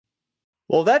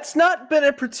Well, that's not been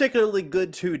a particularly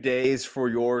good 2 days for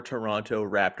your Toronto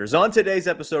Raptors. On today's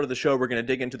episode of the show, we're going to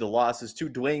dig into the losses to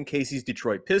Dwayne Casey's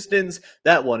Detroit Pistons.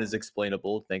 That one is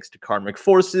explainable thanks to karmic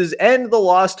forces, and the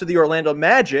loss to the Orlando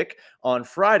Magic on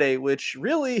Friday, which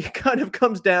really kind of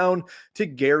comes down to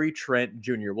Gary Trent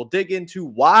Jr. We'll dig into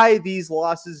why these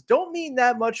losses don't mean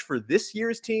that much for this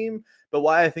year's team, but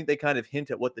why I think they kind of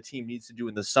hint at what the team needs to do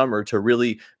in the summer to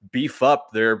really beef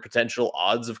up their potential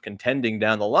odds of contending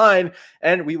down the line.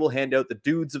 And we will hand out the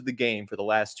dudes of the game for the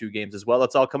last two games as well.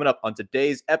 That's all coming up on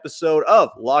today's episode of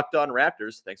Locked On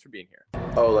Raptors. Thanks for being here.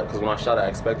 Because when I shot, I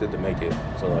expected to make it.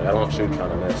 So, I don't shoot trying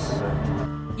to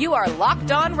miss. You are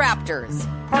Locked On Raptors,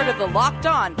 part of the Locked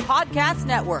On Podcast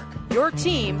Network, your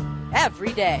team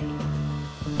every day.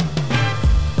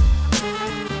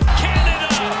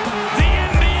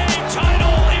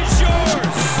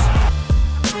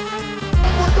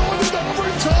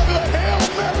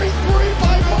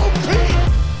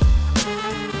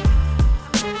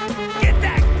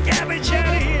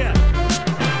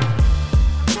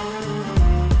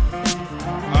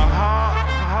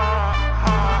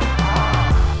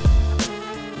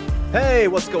 Hey,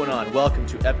 what's going on? Welcome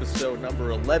to episode number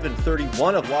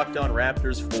 1131 of Locked On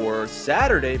Raptors for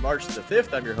Saturday, March the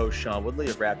 5th. I'm your host, Sean Woodley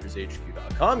of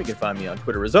RaptorsHQ.com. You can find me on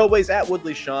Twitter as always at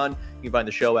WoodleySean. You can find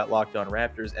the show at Locked On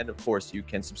Raptors. And of course, you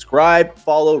can subscribe,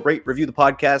 follow, rate, review the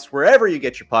podcast wherever you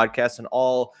get your podcasts and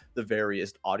all the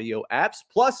various audio apps.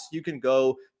 Plus, you can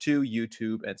go to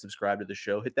YouTube and subscribe to the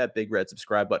show. Hit that big red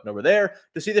subscribe button over there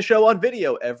to see the show on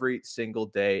video every single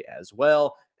day as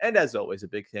well. And as always, a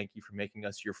big thank you for making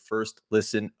us your first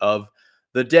listen of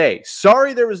the day.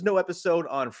 Sorry there was no episode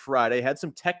on Friday. Had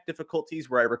some tech difficulties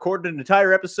where I recorded an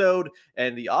entire episode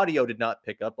and the audio did not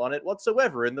pick up on it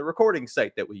whatsoever in the recording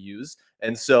site that we use.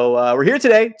 And so we're here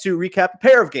today to recap a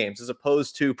pair of games as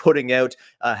opposed to putting out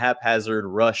a haphazard,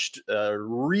 rushed,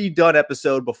 redone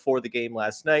episode before the game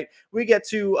last night. We get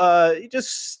to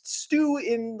just stew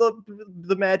in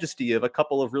the majesty of a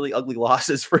couple of really ugly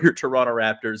losses for your Toronto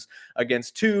Raptors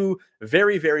against two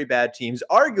very, very bad teams,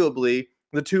 arguably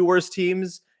the two worst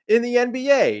teams in the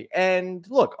NBA. And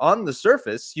look, on the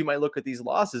surface, you might look at these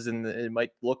losses and it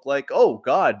might look like, oh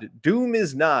God, doom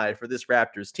is nigh for this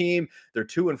Raptors team. They're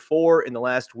 2-4 in the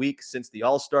last week since the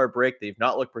All-Star break. They've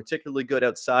not looked particularly good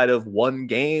outside of one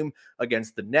game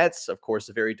against the Nets. Of course,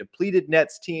 a very depleted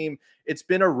Nets team. It's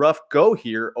been a rough go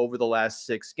here over the last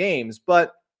 6 games,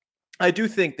 but I do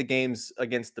think the games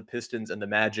against the Pistons and the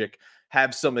Magic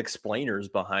have some explainers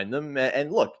behind them.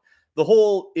 And look, the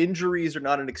whole injuries are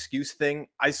not an excuse thing,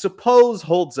 I suppose,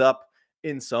 holds up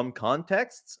in some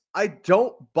contexts. I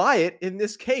don't buy it in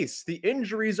this case. The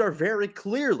injuries are very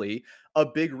clearly a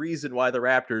big reason why the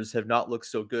Raptors have not looked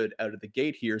so good out of the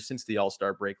gate here since the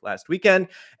All-Star break last weekend.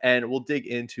 And we'll dig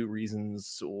into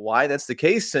reasons why that's the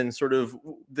case and sort of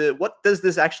what does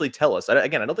this actually tell us? I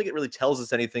don't think it really tells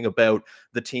us anything about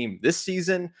the team this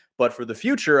season, but for the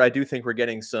future, I do think we're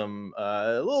getting some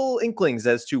little inklings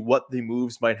as to what the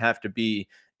moves might have to be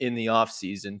in the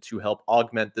offseason to help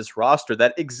augment this roster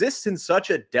that exists in such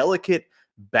a delicate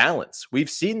balance. We've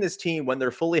seen this team, when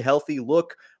they're fully healthy,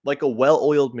 look like a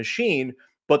well-oiled machine,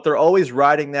 but they're always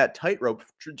riding that tightrope,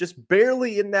 just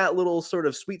barely in that little sort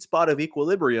of sweet spot of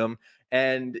equilibrium.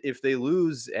 And if they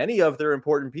lose any of their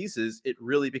important pieces, it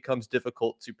really becomes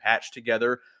difficult to patch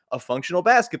together a functional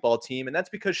basketball team. And that's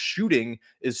because shooting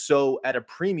is so at a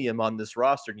premium on this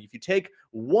roster. And if you take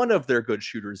one of their good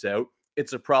shooters out,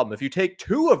 it's a problem. If you take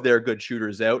two of their good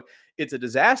shooters out, it's a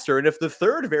disaster. And if the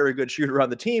third very good shooter on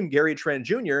the team, Gary Trent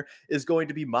Jr., is going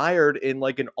to be mired in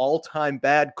like an all-time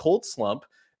bad cold slump,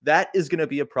 that is going to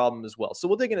be a problem as well. So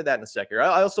we'll dig into that in a second.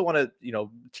 I also want to,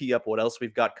 tee up what else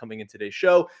we've got coming in today's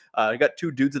show. I got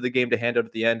two dudes of the game to hand out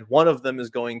at the end. One of them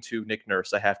is going to Nick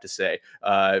Nurse, I have to say,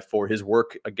 for his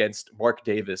work against Mark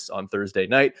Davis on Thursday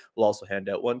night. We'll also hand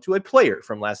out one to a player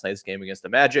from last night's game against the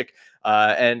Magic.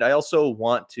 And I also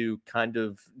want to kind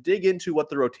of dig into what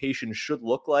the rotation should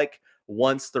look like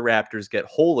once the Raptors get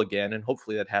whole again, and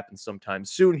hopefully that happens sometime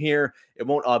soon here. It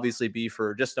won't obviously be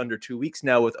for just under 2 weeks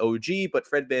now with OG, but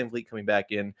Fred VanVleet coming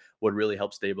back in would really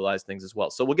help stabilize things as well.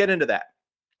 So we'll get into that.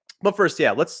 But first,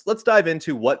 let's dive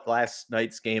into what last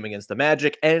night's game against the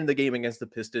Magic and the game against the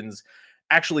Pistons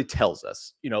actually tells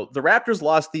us. The Raptors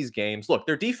lost these games. Look,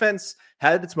 their defense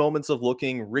had its moments of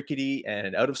looking rickety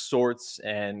and out of sorts,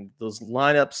 and those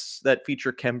lineups that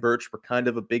feature Khem Birch were kind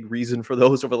of a big reason for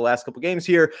those over the last couple games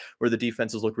here, where the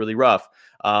defenses look really rough.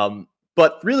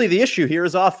 But really, the issue here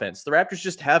is offense. The Raptors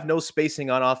just have no spacing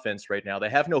on offense right now. They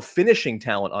have no finishing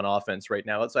talent on offense right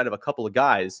now outside of a couple of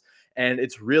guys. And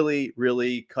it's really,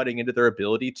 really cutting into their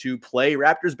ability to play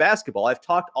Raptors basketball. I've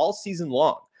talked all season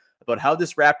long about how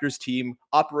this Raptors team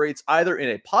operates either in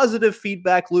a positive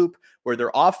feedback loop where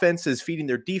their offense is feeding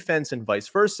their defense and vice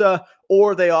versa,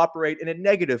 or they operate in a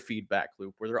negative feedback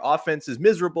loop where their offense is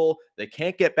miserable. They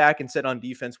can't get back and set on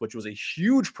defense, which was a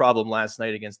huge problem last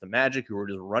night against the Magic, who were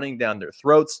just running down their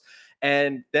throats.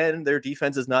 And then their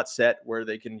defense is not set where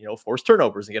they can, force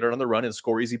turnovers and get it on the run and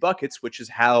score easy buckets, which is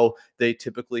how they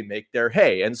typically make their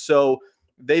hay. And so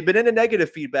they've been in a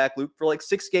negative feedback loop for like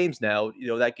 6 games now.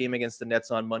 That game against the Nets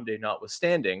on Monday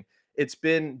notwithstanding, it's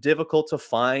been difficult to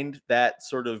find that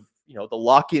sort of, the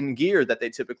lock-in gear that they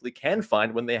typically can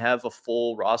find when they have a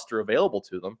full roster available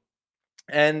to them.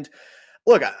 And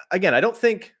look, again, I don't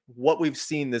think what we've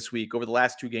seen this week over the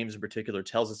last 2 games in particular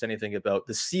tells us anything about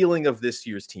the ceiling of this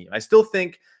year's team. I still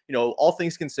think, all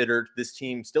things considered, this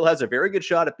team still has a very good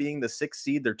shot at being the 6th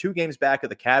seed. They're 2 games back of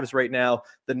the Cavs right now.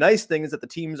 The nice thing is that the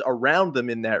teams around them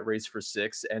in that race for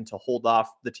 6 and to hold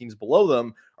off the teams below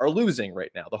them are losing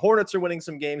right now. The Hornets are winning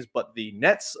some games, but the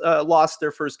Nets lost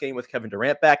their first game with Kevin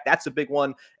Durant back. That's a big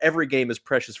one. Every game is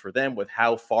precious for them with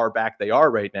how far back they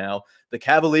are right now. The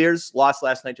Cavaliers lost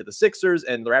last night to the Sixers,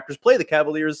 and the Raptors play the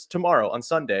Cavaliers tomorrow on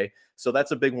Sunday. So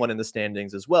that's a big one in the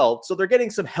standings as well. So they're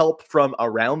getting some help from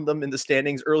around them in the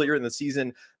standings. Earlier in the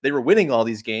season, they were winning all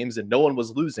these games and no one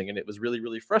was losing. And it was really,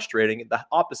 really frustrating. The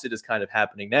opposite is kind of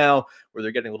happening now, where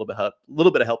they're getting a little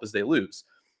bit of help as they lose.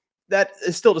 That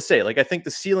is still to say, I think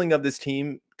the ceiling of this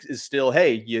team is still,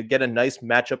 hey, you get a nice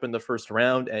matchup in the first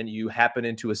round and you happen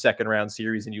into a second round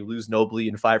series and you lose nobly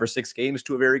in 5 or 6 games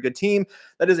to a very good team.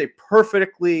 That is a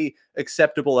perfectly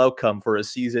acceptable outcome for a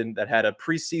season that had a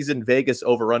preseason Vegas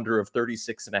over-under of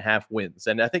 36.5 wins.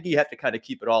 And I think you have to kind of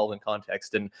keep it all in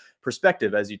context and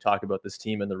perspective as you talk about this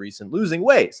team and the recent losing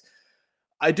ways.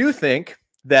 I do think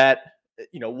that,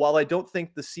 while I don't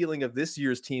think the ceiling of this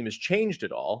year's team has changed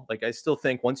at all, I still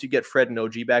think once you get Fred and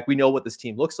OG back, we know what this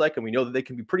team looks like and we know that they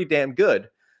can be pretty damn good.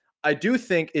 I do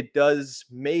think it does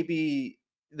maybe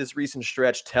this recent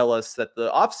stretch tell us that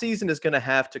the offseason is going to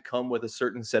have to come with a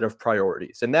certain set of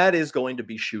priorities, and that is going to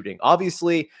be shooting.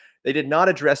 Obviously, they did not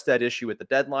address that issue at the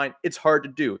deadline. It's hard to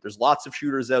do. There's lots of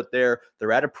shooters out there.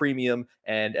 They're at a premium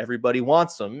and everybody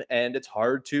wants them. And it's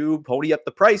hard to pony up the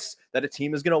price that a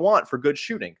team is going to want for good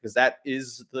shooting, because that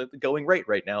is the going rate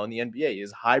right now in the NBA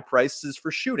is high prices for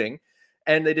shooting.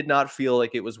 And they did not feel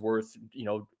like it was worth,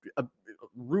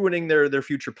 ruining their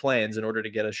future plans in order to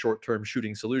get a short-term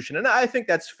shooting solution. And I think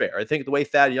that's fair. I think the way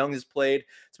Thad Young has played,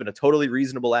 it's been a totally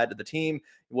reasonable add to the team. It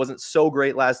wasn't so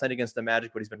great last night against the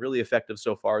Magic, but he's been really effective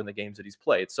so far in the games that he's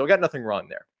played. So I got nothing wrong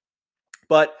there.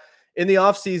 But in the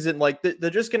offseason, they're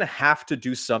just going to have to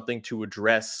do something to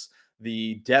address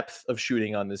the depth of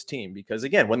shooting on this team. Because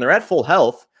again, when they're at full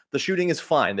health, the shooting is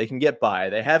fine. They can get by.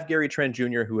 They have Gary Trent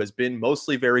Jr., who has been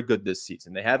mostly very good this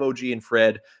season. They have OG and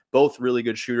Fred, both really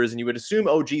good shooters. And you would assume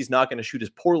OG's not going to shoot as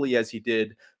poorly as he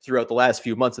did throughout the last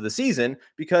few months of the season,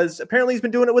 because apparently he's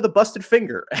been doing it with a busted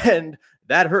finger. And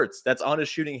that hurts. That's on his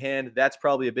shooting hand. That's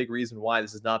probably a big reason why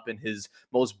this has not been his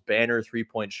most banner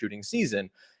 3-point shooting season.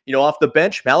 Off the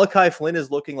bench, Malachi Flynn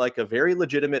is looking like a very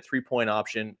legitimate 3-point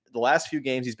option. The last few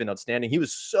games, he's been outstanding. He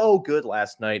was so good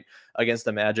last night against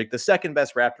the Magic. The second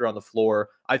best Raptor on the floor,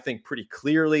 I think pretty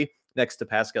clearly, next to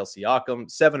Pascal Siakam.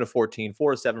 7 of 14,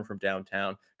 4 of 7 from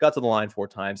downtown. Got to the line 4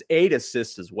 times. 8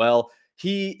 assists as well.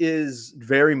 He is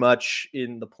very much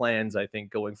in the plans, I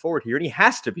think, going forward here. And he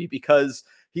has to be, because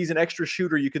he's an extra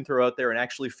shooter you can throw out there and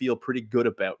actually feel pretty good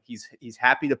about. He's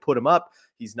happy to put him up.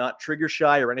 He's not trigger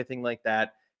shy or anything like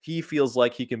that. He feels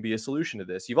like he can be a solution to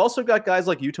this. You've also got guys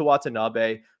like Yuta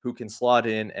Watanabe who can slot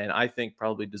in and I think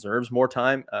probably deserves more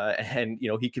time. And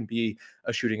he can be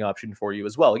a shooting option for you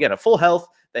as well. Again, at full health,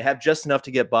 they have just enough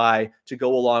to get by to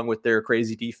go along with their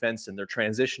crazy defense and their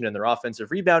transition and their offensive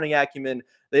rebounding acumen.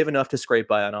 They have enough to scrape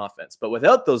by on offense. But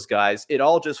without those guys, it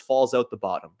all just falls out the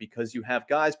bottom, because you have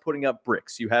guys putting up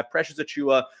bricks. You have Precious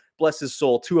Achiuwa, bless his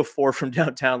soul, 2 of 4 from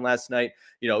downtown last night.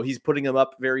 He's putting them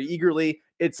up very eagerly.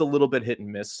 It's a little bit hit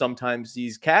and miss. Sometimes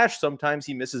he's cash. Sometimes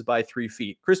he misses by 3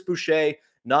 feet. Chris Boucher,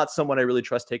 not someone I really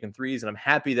trust taking threes, and I'm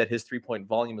happy that his 3-point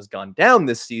volume has gone down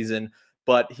this season,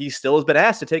 but he still has been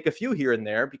asked to take a few here and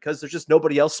there because there's just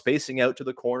nobody else spacing out to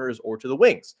the corners or to the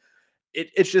wings.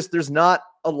 It's just there's not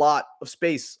a lot of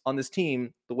space on this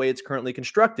team the way it's currently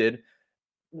constructed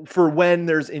for when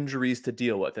there's injuries to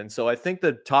deal with. And so I think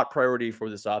the top priority for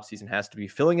this offseason has to be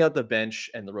filling out the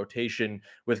bench and the rotation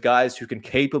with guys who can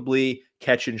capably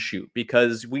catch and shoot,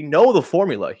 because we know the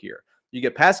formula here. You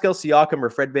get Pascal Siakam or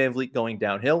Fred VanVleet going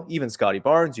downhill, even Scotty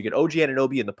Barnes. You get OG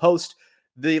Anunoby in the post.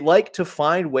 They like to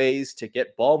find ways to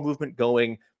get ball movement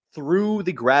going through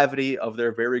the gravity of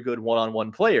their very good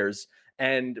one-on-one players.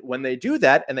 And when they do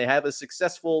that and they have a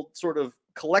successful sort of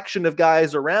collection of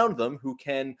guys around them who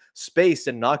can space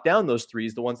and knock down those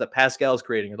threes, the ones that Pascal's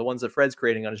creating or the ones that Fred's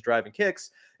creating on his driving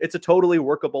kicks, it's a totally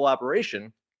workable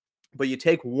operation. But you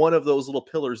take one of those little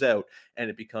pillars out, and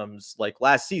it becomes like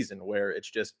last season, where it's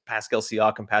just Pascal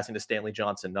Siakam passing to Stanley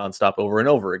Johnson nonstop over and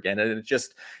over again. And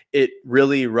it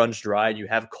really runs dry. You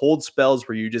have cold spells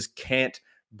where you just can't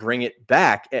bring it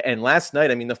back. And last night,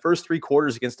 I mean, the first 3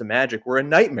 quarters against the Magic were a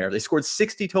nightmare. They scored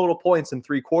 60 total points in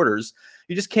 3 quarters.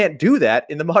 You just can't do that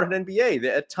in the modern NBA.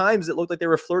 At times, it looked like they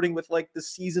were flirting with like the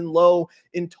season low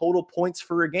in total points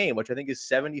for a game, which I think is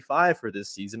 75 for this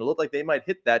season. It looked like they might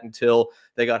hit that until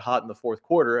they got hot in the fourth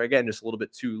quarter. Again, just a little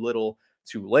bit too little,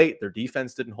 too late. Their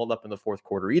defense didn't hold up in the fourth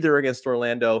quarter either against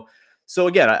Orlando. So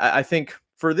again, I think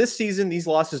for this season, these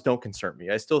losses don't concern me.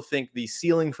 I still think the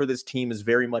ceiling for this team is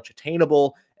very much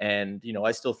attainable. And,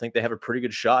 I still think they have a pretty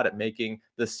good shot at making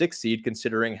the 6th seed,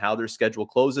 considering how their schedule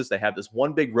closes. They have this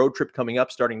one big road trip coming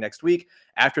up starting next week.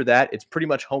 After that, it's pretty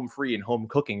much home free and home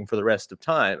cooking for the rest of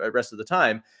the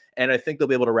time. And I think they'll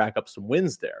be able to rack up some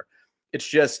wins there. It's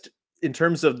just, in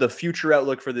terms of the future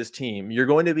outlook for this team, you're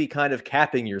going to be kind of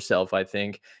capping yourself, I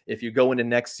think, if you go into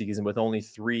next season with only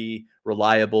 3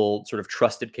 reliable, sort of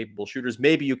trusted, capable shooters.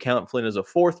 Maybe you count Flynn as a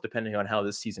 4th, depending on how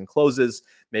this season closes.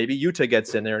 Maybe Yuta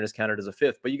gets in there and is counted as a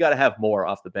 5th, but you got to have more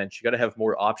off the bench. You got to have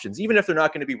more options, even if they're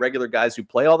not going to be regular guys who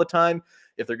play all the time.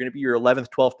 If they're going to be your 11th,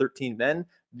 12th, 13th men,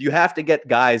 you have to get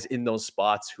guys in those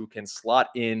spots who can slot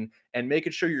in and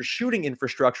making sure your shooting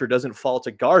infrastructure doesn't fall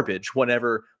to garbage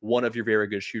whenever one of your very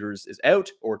good shooters is out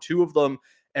or 2 of them.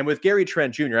 And with Gary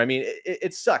Trent Jr., I mean,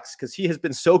 it sucks because he has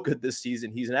been so good this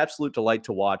season. He's an absolute delight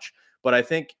to watch. But I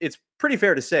think it's pretty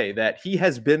fair to say that he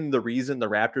has been the reason the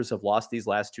Raptors have lost these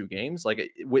last 2 games.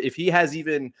 Like, if he has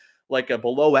even like a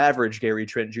below average Gary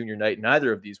Trent Jr. night in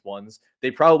either of these ones, they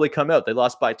probably come out. They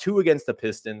lost by 2 against the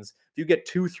Pistons. If you get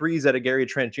 2 threes out of Gary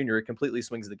Trent Jr., it completely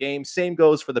swings the game. Same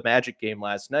goes for the Magic game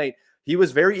last night. He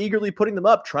was very eagerly putting them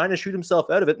up, trying to shoot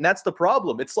himself out of it. And that's the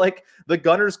problem. It's like the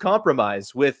Gunners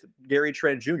compromise with Gary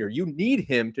Trent Jr. You need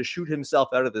him to shoot himself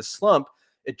out of this slump.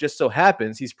 It just so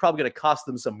happens he's probably going to cost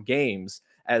them some games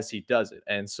as he does it.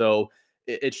 And so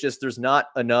it's just, there's not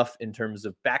enough in terms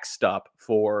of backstop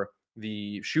for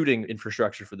the shooting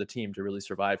infrastructure for the team to really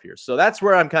survive here. So that's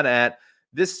where I'm kind of at.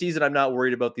 This season, I'm not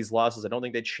worried about these losses. I don't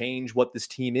think they change what this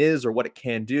team is or what it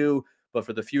can do. But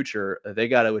for the future, they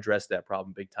got to address that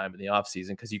problem big time in the offseason,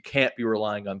 because you can't be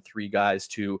relying on 3 guys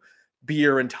to be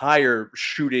your entire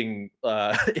shooting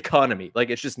economy. Like,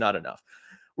 it's just not enough.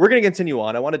 We're going to continue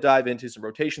on. I want to dive into some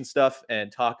rotation stuff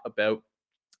and talk about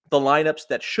the lineups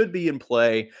that should be in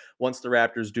play once the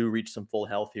Raptors do reach some full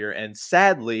health here. And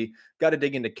sadly, got to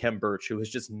dig into Khem Birch, who has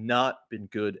just not been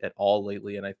good at all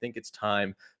lately. And I think it's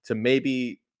time to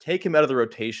maybe take him out of the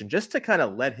rotation just to kind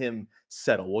of let him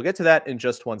settle. We'll get to that in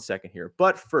just 1 second here.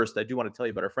 But first, I do want to tell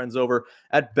you about our friends over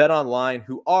at BetOnline,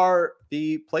 who are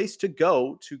the place to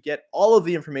go to get all of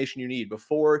the information you need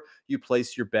before you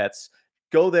place your bets.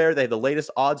 Go there. They have the latest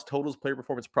odds, totals, player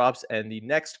performance props, and the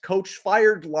next coach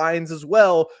fired lines as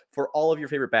well for all of your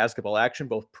favorite basketball action,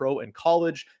 both pro and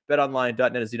college.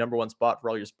 BetOnline.net is the #1 spot for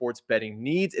all your sports betting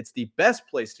needs. It's the best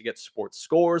place to get sports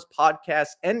scores,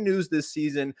 podcasts, and news this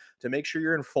season to make sure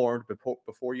you're informed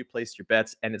before you place your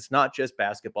bets. And it's not just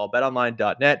basketball.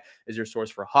 BetOnline.net is your source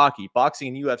for hockey, boxing,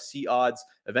 and UFC odds,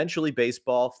 eventually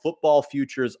baseball, football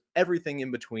futures, everything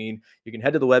in between. You can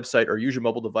head to the website or use your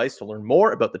mobile device to learn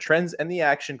more about the trends and the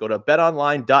action. Go to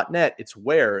betonline.net. It's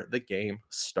where the game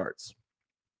starts.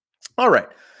 All right.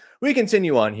 We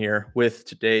continue on here with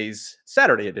today's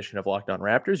Saturday edition of Locked On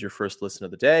Raptors, your first listen of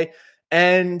the day.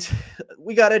 And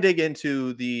we got to dig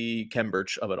into the Khem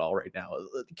Birch of it all right now.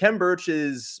 Khem Birch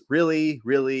is really,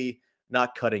 really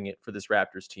not cutting it for this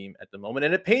Raptors team at the moment.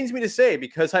 And it pains me to say,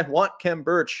 because I want Khem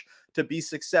Birch to be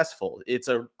successful. It's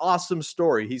an awesome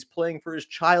story. He's playing for his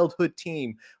childhood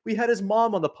team. We had his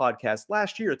mom on the podcast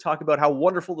last year to talk about how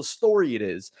wonderful the story it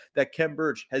is that Khem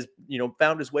Birch has,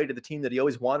 found his way to the team that he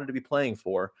always wanted to be playing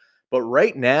for. But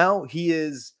right now, he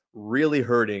is really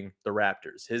hurting the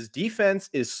Raptors. His defense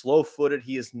is slow-footed.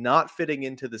 He is not fitting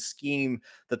into the scheme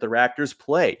that the Raptors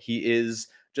play. He is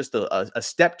just a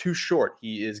step too short.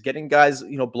 He is getting guys,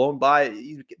 blown by.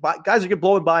 Guys are getting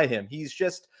blown by him. He's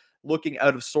just looking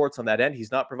out of sorts on that end.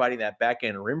 He's not providing that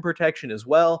back-end rim protection as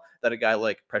well that a guy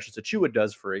like Precious Achiuwa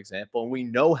does, for example. And we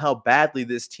know how badly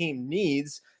this team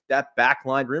needs that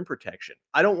backline rim protection.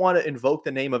 I don't want to invoke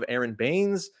the name of Aaron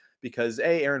Baines, because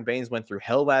Aaron Baines went through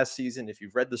hell last season. If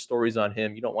you've read the stories on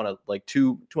him, you don't want to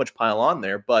too much pile on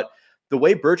there. But the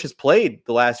way Birch has played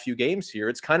the last few games here,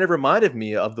 it's kind of reminded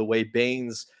me of the way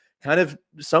Baines kind of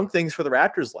sunk things for the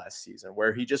Raptors last season,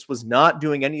 where he just was not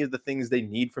doing any of the things they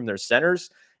need from their centers.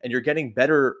 And you're getting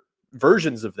better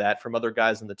versions of that from other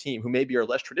guys on the team who maybe are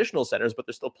less traditional centers, but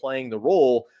they're still playing the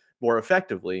role more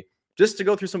effectively. Just to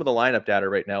go through some of the lineup data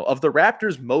right now, of the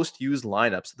Raptors' most used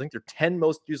lineups, I think they're 10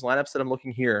 most used lineups that I'm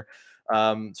looking here.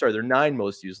 They're 9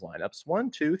 most used lineups.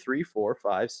 1, 2, 3, 4,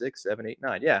 5, 6, 7, 8,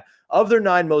 9. Yeah. Of their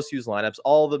 9 most used lineups,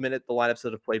 all the lineups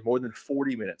that have played more than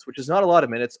 40 minutes, which is not a lot of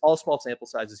minutes, all small sample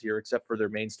sizes here, except for their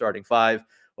main starting 5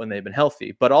 when they've been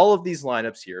healthy. But all of these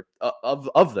lineups here,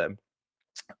 of them,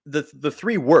 the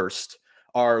 3 worst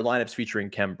are lineups featuring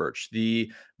Khem Birch.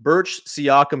 The Birch,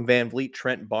 Siakam, Van Vliet,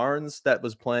 Trent Barnes that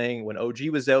was playing when OG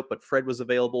was out, but Fred was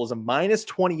available, is a minus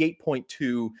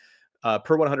 28.2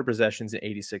 per 100 possessions in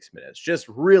 86 minutes. Just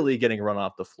really getting run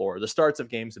off the floor. The starts of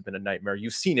games have been a nightmare.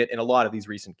 You've seen it in a lot of these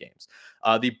recent games.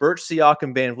 The Birch,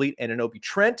 Siakam, Van Vliet, and Anunoby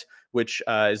Trent, which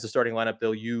is the starting lineup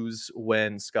they'll use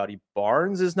when Scotty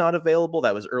Barnes is not available.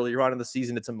 That was earlier on in the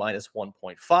season. It's a minus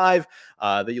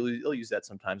 1.5. They'll use that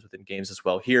sometimes within games as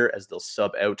well here, as they'll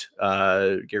sub out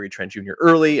Gary Trent Jr.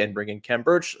 early and bring in Khem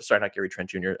Birch. Sorry, not Gary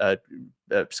Trent Jr.,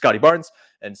 Scotty Barnes,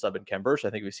 and sub in Khem Birch. I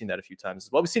think we've seen that a few times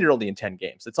as well. We've seen it only in 10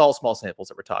 games. It's all small samples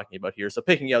that we're talking about here. So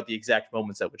picking out the exact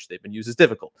moments at which they've been used is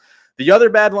difficult. The other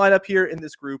bad lineup here in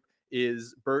this group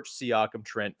is Birch, Siakam,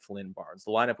 Trent, Flynn, Barnes.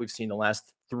 The lineup we've seen the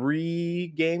last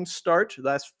 3 games start.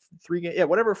 Last 3 games,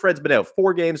 whatever Fred's been out,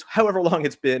 4 games, however long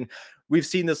it's been. We've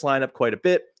seen this lineup quite a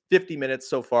bit. 50 minutes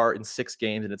so far in 6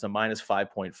 games, and it's a minus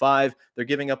 5.5. They're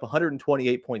giving up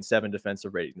 128.7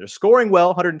 defensive rating. They're scoring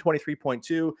well,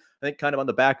 123.2. I think kind of on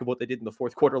the back of what they did in the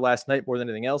fourth quarter last night more than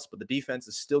anything else, but the defense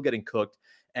is still getting cooked.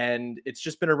 And it's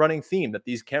just been a running theme that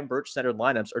these Khem Birch-centered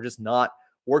lineups are just not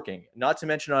working. Not to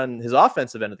mention on his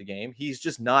offensive end of the game, he's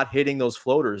just not hitting those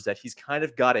floaters that he's kind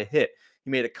of got to hit. He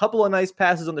made a couple of nice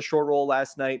passes on the short roll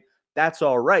last night. That's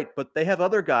all right, but they have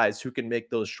other guys who can make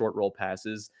those short roll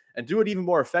passes and do it even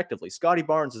more effectively. Scotty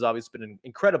Barnes has obviously been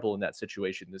incredible in that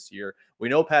situation this year. We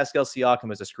know Pascal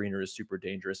Siakam as a screener is super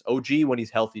dangerous. OG, when he's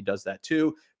healthy, does that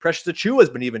too. Precious Achiuwa has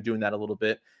been even doing that a little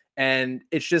bit, and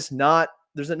it's just not,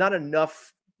 there's not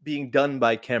enough being done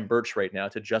by Khem Birch right now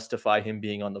to justify him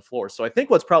being on the floor. So I think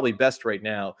what's probably best right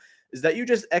now is that you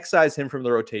just excise him from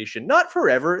the rotation. Not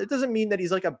forever. It doesn't mean that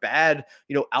he's like a bad,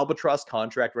 albatross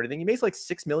contract or anything. He makes like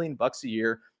 $6 million a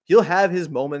year. He'll have his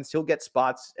moments. He'll get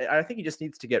spots. I think he just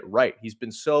needs to get right. He's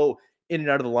been so in and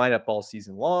out of the lineup all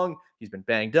season long. He's been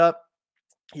banged up.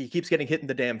 He keeps getting hit in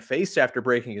the damn face after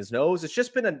breaking his nose. It's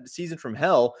just been a season from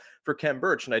hell for Khem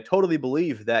Birch. And I totally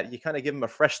believe that you kind of give him a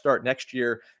fresh start next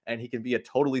year and he can be a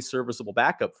totally serviceable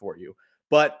backup for you.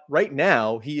 But right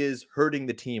now, he is hurting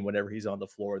the team whenever he's on the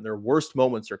floor, and their worst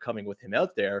moments are coming with him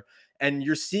out there. And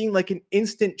you're seeing like an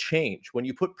instant change when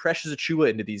you put Precious Achiuwa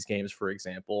into these games, for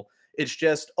example. It's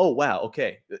just, oh, wow,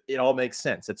 okay, it all makes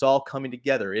sense. It's all coming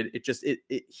together.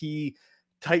 He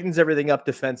tightens everything up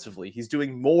defensively. He's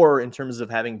doing more in terms of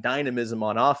having dynamism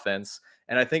on offense.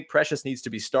 And I think Precious needs to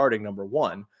be starting, number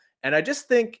one. And I just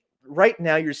think right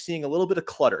now you're seeing a little bit of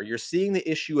clutter. You're seeing the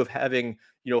issue of having,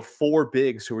 4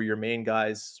 bigs who are your main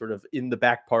guys sort of in the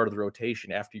back part of the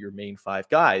rotation after your main 5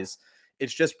 guys.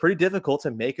 It's just pretty difficult to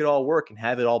make it all work and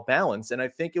have it all balanced. And I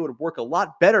think it would work a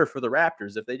lot better for the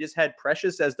Raptors if they just had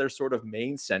Precious as their sort of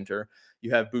main center.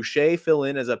 You have Boucher fill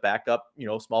in as a backup,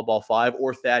 small ball 5,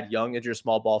 or Thad Young as your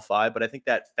small ball 5. But I think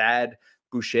that Thad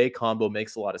Boucher combo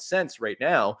makes a lot of sense right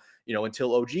now.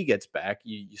 Until OG gets back,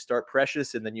 you start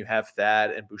Precious and then you have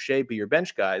Thad and Boucher be your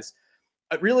bench guys.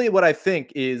 Really what I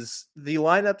think is the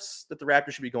lineups that the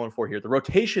Raptors should be going for here, the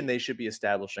rotation they should be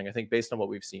establishing, I think based on what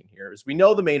we've seen here, is we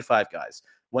know the main 5 guys.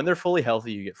 When they're fully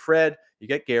healthy, you get Fred, you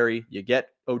get Gary, you get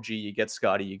OG, you get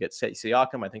Scotty, you get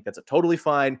Siakam. I think that's a totally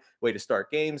fine way to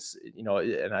start games,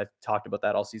 and I've talked about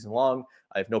that all season long.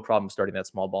 I have no problem starting that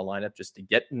small ball lineup just to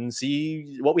get and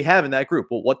see what we have in that group.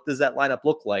 Well, what does that lineup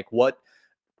look like? What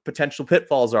potential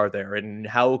pitfalls are there, and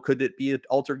how could it be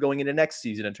altered going into next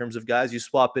season in terms of guys you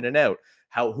swap in and out,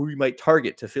 who you might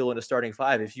target to fill in a starting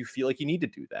 5 if you feel like you need to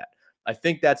do that. I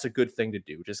think that's a good thing to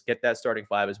do. Just get that starting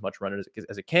 5 as much run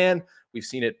as it can. We've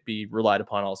seen it be relied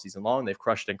upon all season long. They've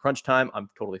crushed it in crunch time. I'm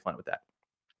totally fine with that.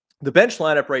 The bench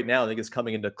lineup right now, I think, is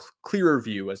coming into clearer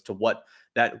view as to what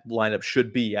that lineup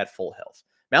should be at full health.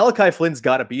 Malachi Flynn's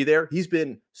got to be there. He's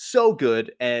been so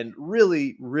good and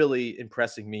really, really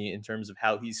impressing me in terms of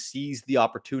how he sees the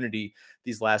opportunity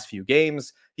these last few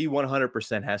games. He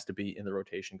 100% has to be in the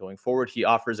rotation going forward. He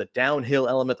offers a downhill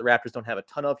element the Raptors don't have a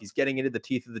ton of. He's getting into the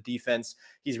teeth of the defense.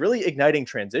 He's really igniting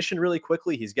transition really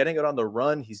quickly. He's getting it on the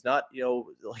run. He's not,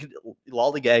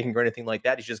 lollygagging or anything like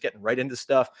that. He's just getting right into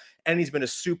stuff. And he's been a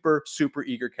super, super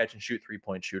eager catch and shoot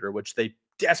three-point shooter, which they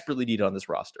desperately need on this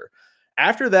roster.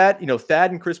 After that,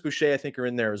 Thad and Chris Boucher, I think, are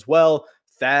in there as well.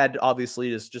 Thad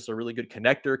obviously is just a really good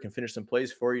connector, can finish some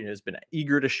plays for you, and has been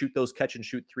eager to shoot those catch and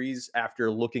shoot threes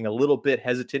after looking a little bit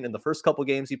hesitant in the first couple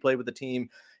games he played with the team.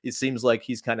 It seems like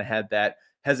he's kind of had that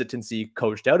hesitancy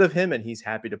coached out of him, and he's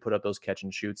happy to put up those catch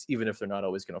and shoots, even if they're not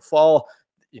always going to fall.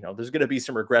 There's going to be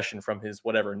some regression from his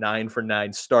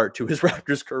 9-for-9 start to his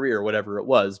Raptors career, whatever it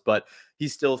was, but he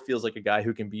still feels like a guy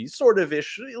who can be sort of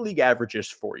ish, league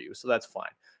average-ish for you. So that's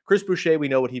fine. Chris Boucher, we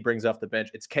know what he brings off the bench.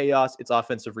 It's chaos. It's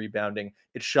offensive rebounding.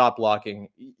 It's shot blocking.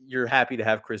 You're happy to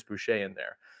have Chris Boucher in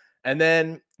there. And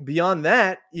then beyond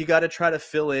that, you got to try to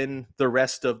fill in the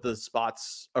rest of the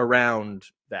spots around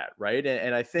that, right?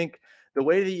 And I think the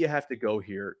way that you have to go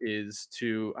here is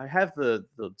I have the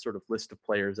sort of list of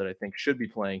players that I think should be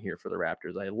playing here for the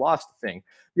Raptors. I lost the thing.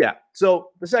 Yeah.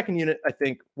 So the second unit, I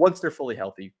think, once they're fully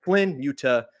healthy, Flynn,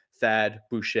 Yuta, Thad,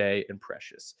 Boucher, and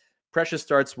Precious. Precious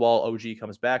starts while OG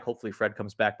comes back. Hopefully Fred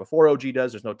comes back before OG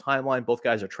does. There's no timeline. Both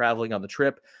guys are traveling on the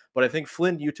trip. But I think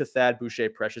Flynn, Yuta, Thad, Boucher,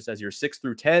 Precious as your 6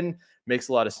 through 10 makes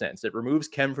a lot of sense. It removes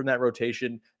Kem from that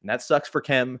rotation, and that sucks for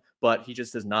Kem, but he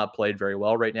just has not played very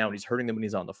well right now, and he's hurting them when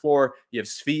he's on the floor. You have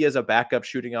Svi as a backup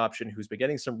shooting option who's been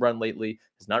getting some run lately,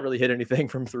 has not really hit anything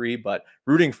from three, but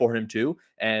rooting for him too.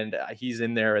 And he's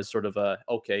in there as sort of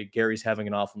okay, Gary's having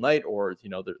an awful night, or,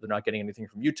 they're not getting anything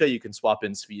from Yuta. You can swap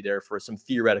in Svi there for some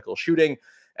theoretical shooting.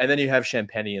 And then you have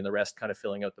Champagnie and the rest kind of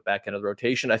filling out the back end of the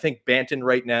rotation. I think Banton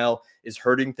right now is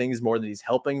hurting things more than he's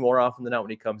helping more often than not when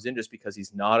he comes in, just because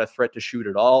he's not a threat to shoot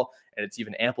at all. And it's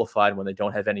even amplified when they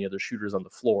don't have any other shooters on the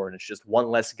floor. And it's just one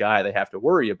less guy they have to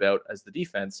worry about as the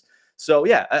defense. So,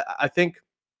 yeah, I think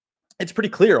it's pretty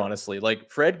clear, honestly.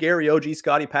 Like Fred, Gary, OG,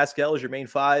 Scotty, Pascal is your main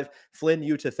five. Flynn,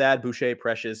 Yuta, Thad, Boucher,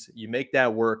 Precious. You make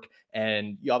that work,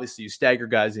 and you stagger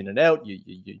guys in and out.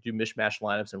 You do mishmash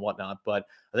lineups and whatnot. But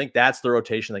I think that's the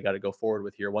rotation they got to go forward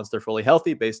with here once they're fully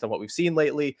healthy, based on what we've seen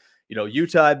lately.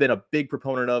 Yuta, I've been a big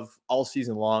proponent of all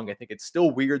season long. I think it's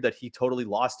still weird that he totally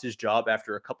lost his job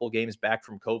after a couple games back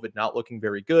from COVID, not looking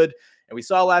very good. And we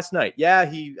saw last night, I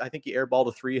think he airballed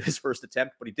a three at his first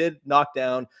attempt, but he did knock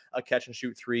down a catch and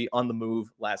shoot three on the move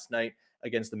last night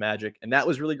against the Magic. And that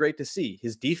was really great to see.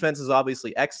 His defense is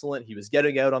obviously excellent. He was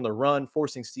getting out on the run,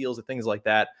 forcing steals and things like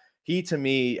that. He, to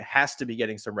me, has to be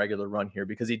getting some regular run here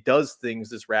because he does things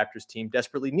this Raptors team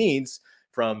desperately needs,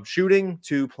 from shooting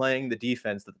to playing the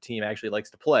defense that the team actually likes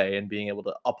to play and being able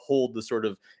to uphold the sort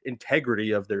of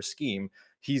integrity of their scheme.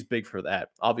 He's big for that.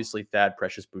 Obviously, Thad,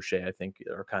 Precious, Boucher, I think,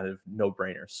 are kind of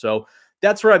no-brainers. So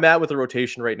that's where I'm at with the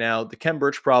rotation right now. The Khem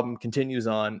Birch problem continues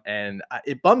on, and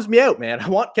it bums me out, man. I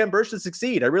want Khem Birch to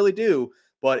succeed. I really do,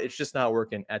 but it's just not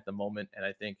working at the moment. And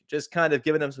I think just kind of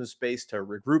giving them some space to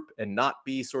regroup and not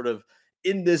be sort of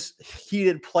in this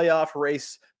heated playoff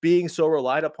race being so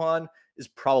relied upon is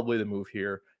probably the move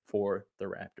here for the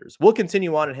Raptors. We'll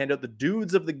continue on and hand out the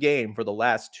dudes of the game for the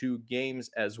last two games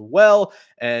as well,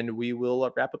 and we will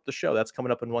wrap up the show. That's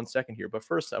coming up in 1 second here. But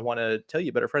first, I want to tell you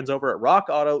about our friends over at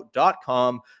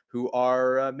rockauto.com, who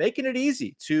are making it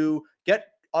easy to get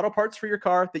auto parts for your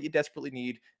car that you desperately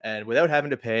need, and without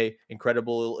having to pay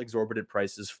incredible exorbitant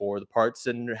prices for the parts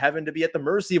and having to be at the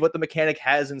mercy of what the mechanic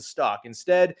has in stock.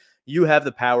 Instead, you have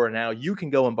the power now. You can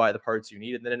go and buy the parts you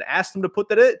need and then ask them to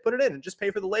put it in and just pay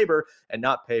for the labor and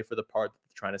not pay for the part that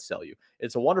they're trying to sell you.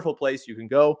 It's a wonderful place. You can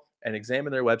go and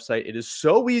examine their website. It is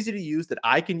so easy to use that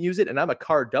I can use it, and I'm a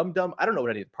car dum-dum. I don't know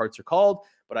what any of the parts are called,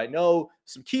 but I know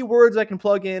some keywords I can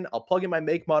plug in. I'll plug in my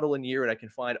make, model, and year, and I can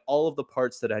find all of the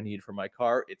parts that I need for my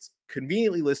car. It's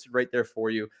conveniently listed right there for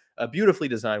you. A beautifully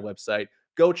designed website.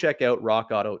 Go check out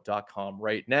rockauto.com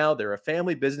right now. They're a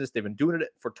family business. They've been doing it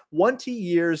for 20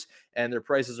 years, and their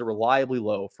prices are reliably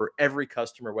low for every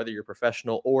customer, whether you're a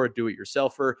professional or a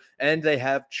do-it-yourselfer, and they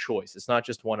have choice. It's not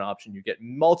just one option. You get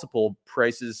multiple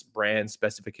prices, brands,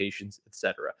 specifications,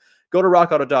 etc. Go to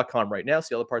rockauto.com right now,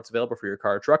 see all the parts available for your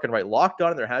car or truck, and write Locked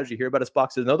On in their How Did You Hear About Us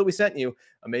box to know that we sent you.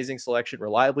 Amazing selection,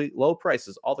 reliably low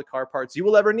prices, all the car parts you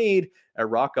will ever need at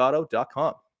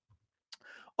rockauto.com.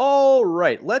 All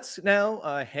right, let's now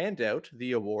hand out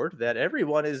the award that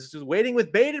everyone is waiting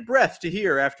with bated breath to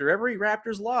hear after every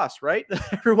Raptors loss, right?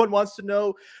 Everyone wants to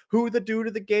know who the dude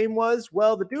of the game was.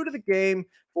 Well, the dude of the game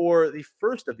for the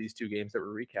first of these two games that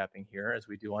we're recapping here, as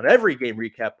we do on every game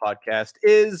recap podcast,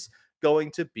 is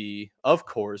going to be, of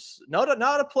course, not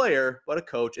a player, but a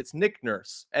coach. It's Nick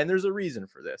Nurse, and there's a reason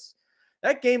for this.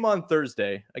 That game on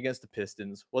Thursday against the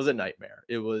Pistons was a nightmare.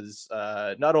 It was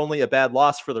not only a bad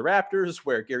loss for the Raptors,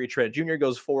 where Gary Trent Jr.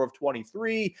 goes 4 of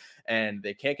 23, and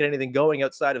they can't get anything going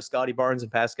outside of Scotty Barnes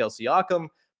and Pascal Siakam,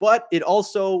 but it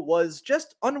also was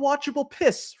just unwatchable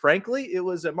piss, frankly. It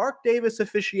was a Mark Davis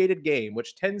officiated game,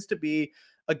 which tends to be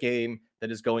a game that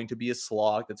is going to be a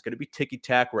slog, that's going to be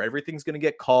ticky-tack, where everything's going to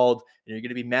get called, and you're going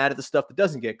to be mad at the stuff that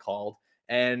doesn't get called.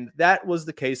 And that was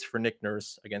the case for Nick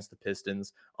Nurse against the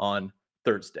Pistons on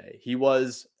Thursday. He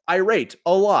was irate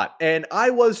a lot, and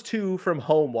I was too from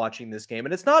home watching this game.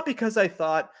 And it's not because I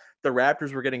thought the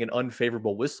Raptors were getting an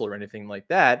unfavorable whistle or anything like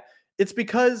that. It's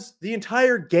because the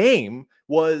entire game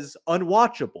was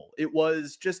unwatchable. It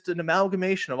was just an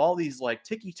amalgamation of all these like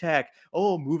ticky tack,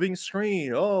 moving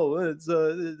screen, it's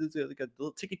like a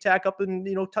little ticky tack up and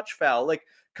touch foul. Like,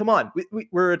 come on,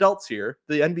 we're adults here.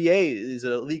 The NBA is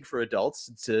a league for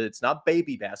adults. It's not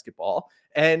baby basketball,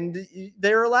 and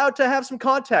they're allowed to have some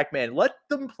contact. Man, let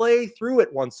them play through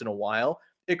it once in a while.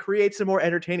 It creates a more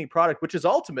entertaining product, which is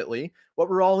ultimately what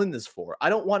we're all in this for. I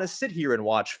don't want to sit here and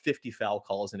watch 50 foul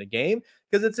calls in a game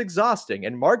because it's exhausting.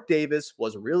 And Mark Davis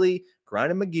was really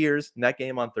grinding my gears in that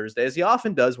game on Thursday, as he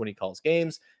often does when he calls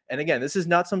games. And again, this is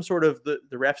not some sort of the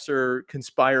refs are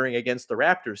conspiring against the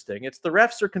Raptors thing. It's the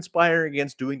refs are conspiring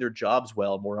against doing their jobs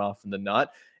well more often than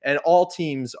not. And all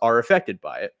teams are affected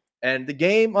by it. And the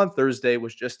game on Thursday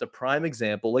was just a prime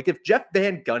example. Like if Jeff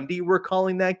Van Gundy were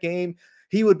calling that game,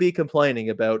 he would be complaining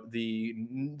about the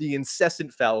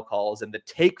incessant foul calls and the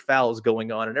take fouls going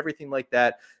on and everything like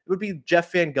that. It would be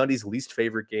Jeff Van Gundy's least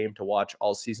favorite game to watch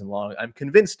all season long. I'm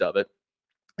convinced of it.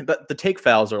 But the take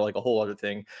fouls are like a whole other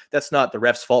thing. That's not the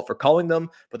ref's fault for calling them,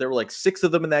 but there were like 6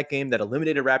 of them in that game that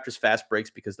eliminated Raptors fast breaks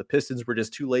because the Pistons were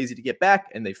just too lazy to get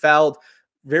back and they fouled.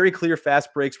 Very clear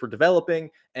fast breaks were developing,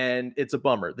 and it's a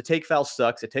bummer. The take foul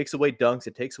sucks. It takes away dunks.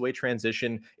 It takes away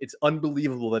transition. It's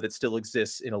unbelievable that it still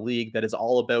exists in a league that is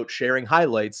all about sharing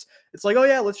highlights. It's like, oh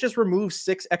yeah, let's just remove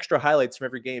 6 extra highlights from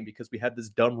every game because we have this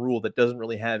dumb rule that doesn't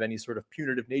really have any sort of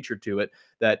punitive nature to it,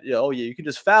 that, oh yeah, you can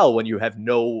just foul when you have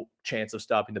no chance of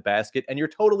stopping the basket, and you're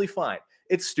totally fine.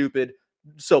 It's stupid.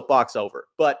 Soapbox over.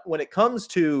 But when it comes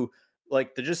to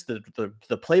like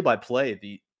the play-by-play,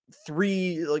 the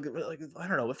 3 like I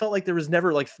don't know, it felt like there was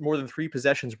never like more than 3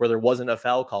 possessions where there wasn't a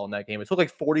foul call in that game. It took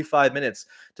like 45 minutes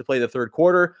to play the third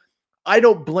quarter. I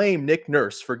don't blame Nick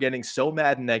Nurse for getting so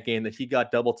mad in that game that he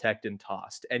got double teched and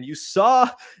tossed. And you saw,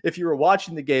 if you were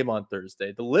watching the game on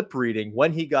Thursday, the lip reading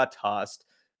when he got tossed.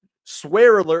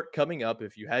 Swear alert coming up.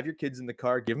 If you have your kids in the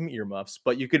car, give them earmuffs.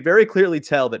 But you could very clearly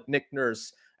tell that Nick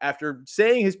Nurse, after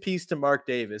saying his piece to Mark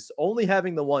Davis, only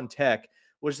having the one tech,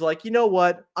 was like, you know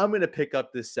what? I'm going to pick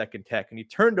up this second tech. And he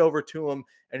turned over to him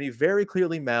and he very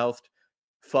clearly mouthed,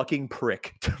 fucking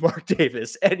prick, to Mark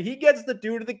Davis. And he gets the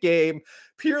dude of the game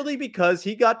purely because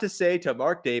he got to say to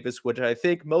Mark Davis, which I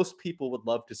think most people would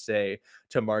love to say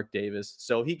to Mark Davis.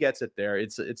 So he gets it there.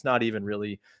 It's not even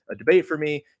really a debate for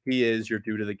me. He is your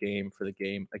dude of the game for the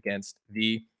game against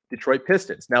the Detroit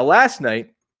Pistons. Now, last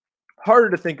night,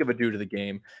 harder to think of a dude of the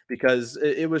game because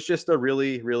it was just a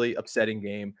really, really upsetting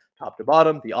game, top to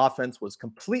bottom. The offense was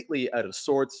completely out of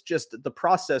sorts. Just the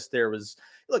process there was,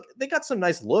 look, they got some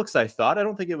nice looks, I thought. I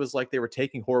don't think it was like they were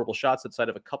taking horrible shots outside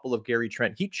of a couple of Gary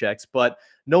Trent heat checks, but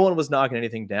no one was knocking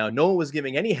anything down. No one was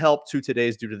giving any help to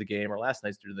today's dude of the game or last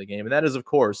night's dude of the game. And that is, of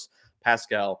course,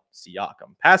 Pascal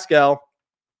Siakam. Pascal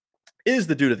is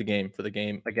the dude of the game for the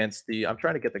game against the, I'm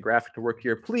trying to get the graphic to work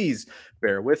here. Please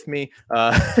bear with me.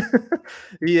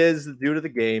 He is the dude of the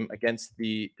game against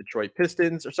the Detroit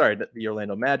Pistons, or sorry, the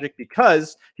Orlando Magic,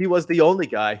 because he was the only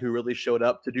guy who really showed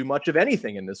up to do much of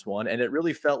anything in this one. And it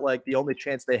really felt like the only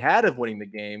chance they had of winning the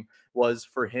game was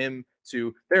for him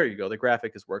to, there you go, the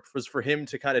graphic has worked, was for him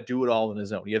to kind of do it all on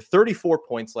his own. He had 34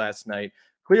 points last night.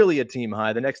 Clearly a team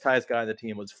high. The next highest guy on the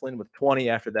team was Flynn with 20.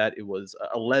 After that, it was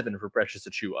 11 for Precious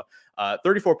Achiuwa.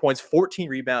 34 points, 14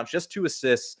 rebounds, just 2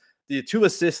 assists. The 2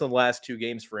 assists in the last 2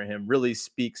 games for him really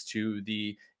speaks to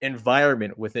the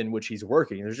environment within which he's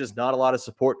working. There's just not a lot of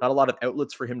support, not a lot of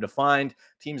outlets for him to find.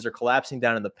 Teams are collapsing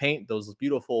down in the paint. Those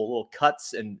beautiful little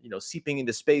cuts and, seeping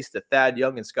into space that Thad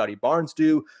Young and Scotty Barnes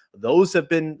do, those have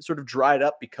been sort of dried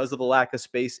up because of the lack of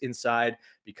space inside,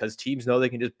 because teams know they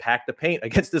can just pack the paint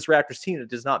against this Raptors team. It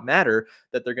does not matter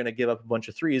that they're going to give up a bunch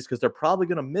of threes because they're probably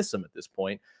going to miss them at this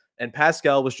point. And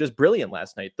Pascal was just brilliant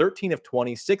last night. 13 of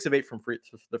 20, 6 of 8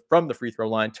 from the free throw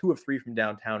line, 2 of 3 from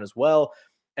downtown as well.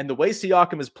 And the way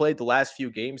Siakam has played the last few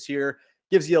games here,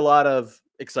 gives you a lot of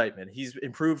excitement. He's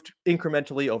improved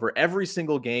incrementally over every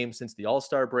single game since the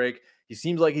All-Star break. He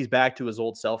seems like he's back to his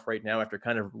old self right now after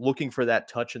kind of looking for that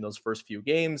touch in those first few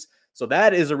games. So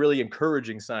that is a really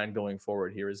encouraging sign going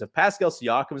forward here, is if Pascal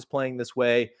Siakam is playing this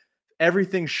way,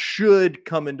 everything should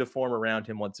come into form around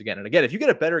him once again. And again, if you get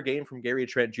a better game from Gary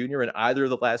Trent Jr. in either of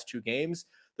the last two games,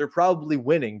 they're probably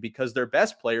winning because their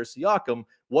best player, Siakam,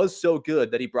 was so good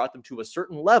that he brought them to a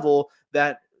certain level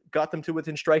that got them to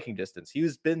within striking distance.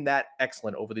 He's been that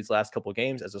excellent over these last couple of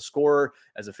games as a scorer,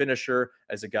 as a finisher,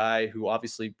 as a guy who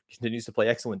obviously continues to play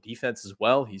excellent defense as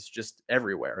well. He's just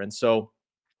everywhere. And so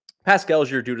Pascal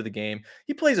is your due to the game.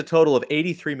 He plays a total of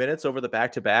 83 minutes over the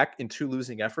back-to-back in two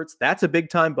losing efforts. That's a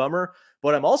big-time bummer.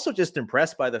 But I'm also just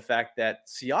impressed by the fact that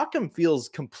Siakam feels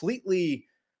completely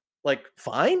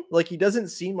fine. Like, he doesn't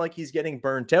seem like he's getting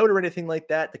burnt out or anything like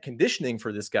that. The conditioning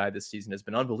for this guy this season has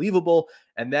been unbelievable,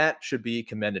 and that should be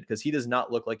commended because he does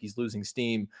not look like he's losing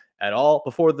steam at all.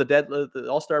 Before the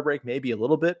All-Star break, maybe a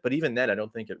little bit, but even then, I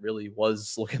don't think it really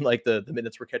was looking like the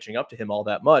minutes were catching up to him all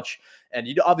that much. And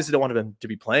you obviously don't want him to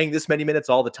be playing this many minutes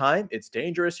all the time. It's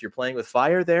dangerous. You're playing with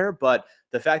fire there, but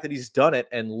the fact that he's done it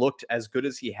and looked as good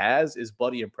as he has is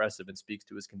bloody impressive and speaks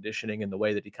to his conditioning and the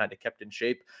way that he kind of kept in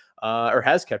shape or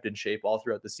has kept in shape all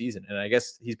throughout the season. And I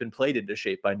guess he's been played into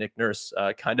shape by Nick Nurse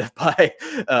kind of by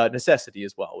necessity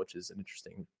as well, which is an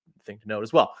interesting thing to note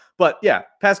as well. But yeah,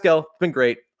 Pascal, been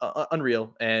great.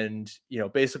 Unreal, and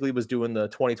basically was doing the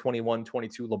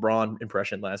 2021-22 LeBron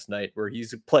impression last night, where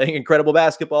he's playing incredible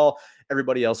basketball.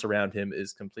 Everybody else around him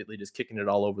is completely just kicking it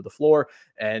all over the floor.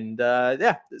 And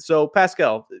so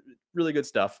Pascal, really good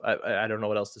stuff. I don't know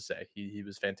what else to say. He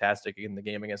was fantastic in the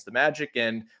game against the Magic.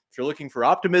 And if you're looking for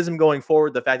optimism going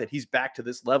forward, the fact that he's back to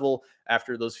this level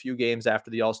after those few games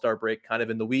after the All-Star break, kind of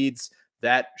in the weeds,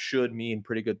 that should mean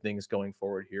pretty good things going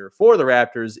forward here for the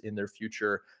Raptors in their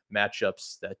future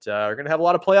matchups that are going to have a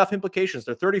lot of playoff implications.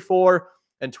 They're 34-29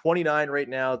 right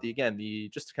now.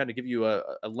 Just to kind of give you a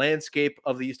landscape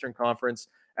of the Eastern Conference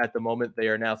at the moment, they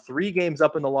are now 3 games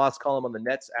up in the loss column on the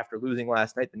Nets after losing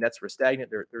last night. The Nets were stagnant.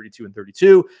 They're at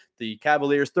 32-32. The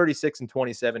Cavaliers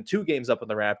 36-27, 2 games up on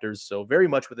the Raptors. So very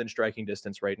much within striking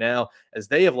distance right now, as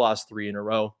they have lost 3 in a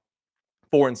row.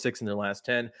 4-6 in their last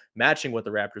 10, matching what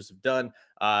the Raptors have done.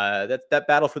 That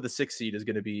battle for the 6th seed is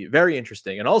going to be very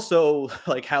interesting. And also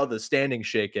like how the standings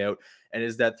shake out. And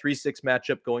is that 3-6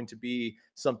 matchup going to be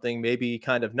something maybe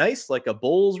kind of nice, like a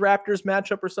Bulls-Raptors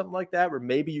matchup or something like that, where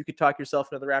maybe you could talk yourself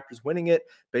into the Raptors winning it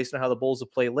based on how the Bulls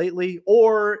have played lately?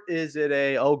 Or is it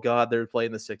oh God, they're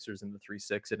playing the Sixers in the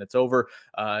 3-6 and it's over?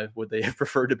 Would they have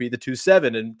preferred to be the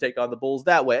 2-7 and take on the Bulls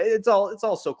that way? It's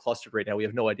all so clustered right now. We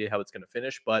have no idea how it's going to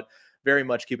finish, but very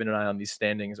much keeping an eye on these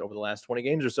standings over the last 20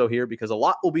 games or so here, because a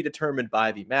lot will be determined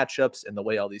by the matchups and the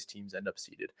way all these teams end up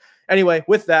seeded. Anyway,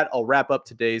 with that, I'll wrap up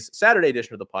today's Saturday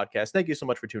edition of the podcast. Thank you so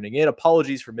much for tuning in.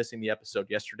 Apologies for missing the episode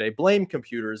yesterday. Blame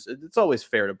computers. It's always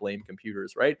fair to blame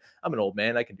computers, right? I'm an old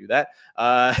man. I can do that.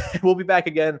 We'll be back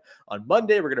again on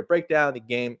Monday. We're going to break down the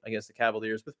game against the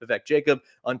Cavaliers with Vivek Jacob.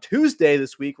 On Tuesday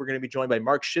this week, we're going to be joined by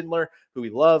Mark Schindler, who we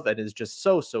love and is just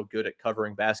so good at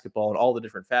covering basketball and all the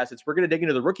different facets. We're going to dig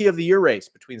into the Rookie of the Year race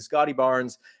between Scottie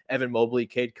Barnes, Evan Mobley,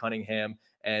 Cade Cunningham,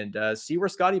 and see where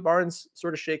Scottie Barnes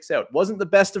sort of shakes out. Wasn't the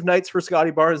best of nights for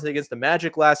Scottie Barnes against the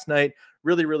Magic last night.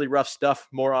 Really rough stuff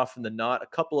more often than not. A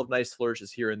couple of nice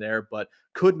flourishes here and there, but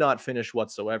could not finish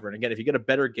whatsoever. And again, if you get a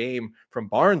better game from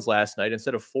Barnes last night,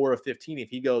 instead of 4 of 15, if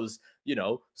he goes,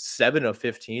 7 of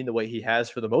 15, the way he has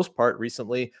for the most part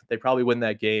recently, they probably win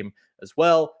that game as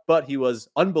well. But he was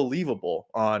unbelievable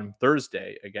on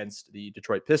Thursday against the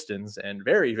Detroit Pistons, and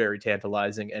very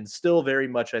tantalizing, and still very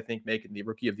much, I think, making the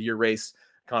Rookie of the Year race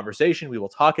conversation. We will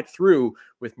talk it through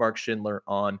with Mark Schindler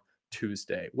on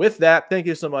Tuesday. With that, thank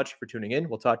you so much for tuning in.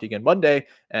 We'll talk to you again Monday.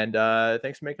 And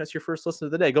thanks for making us your first listen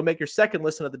of the day. Go make your second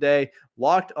listen of the day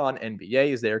Locked On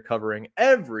NBA, as they are covering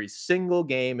every single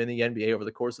game in the NBA over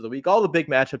the course of the week. All the big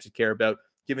matchups you care about,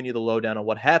 giving you the lowdown on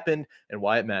what happened and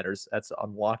why it matters. That's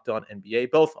on Locked On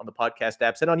NBA, both on the podcast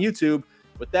apps and on YouTube.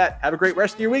 With that, have a great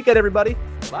rest of your weekend, everybody.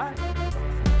 Bye.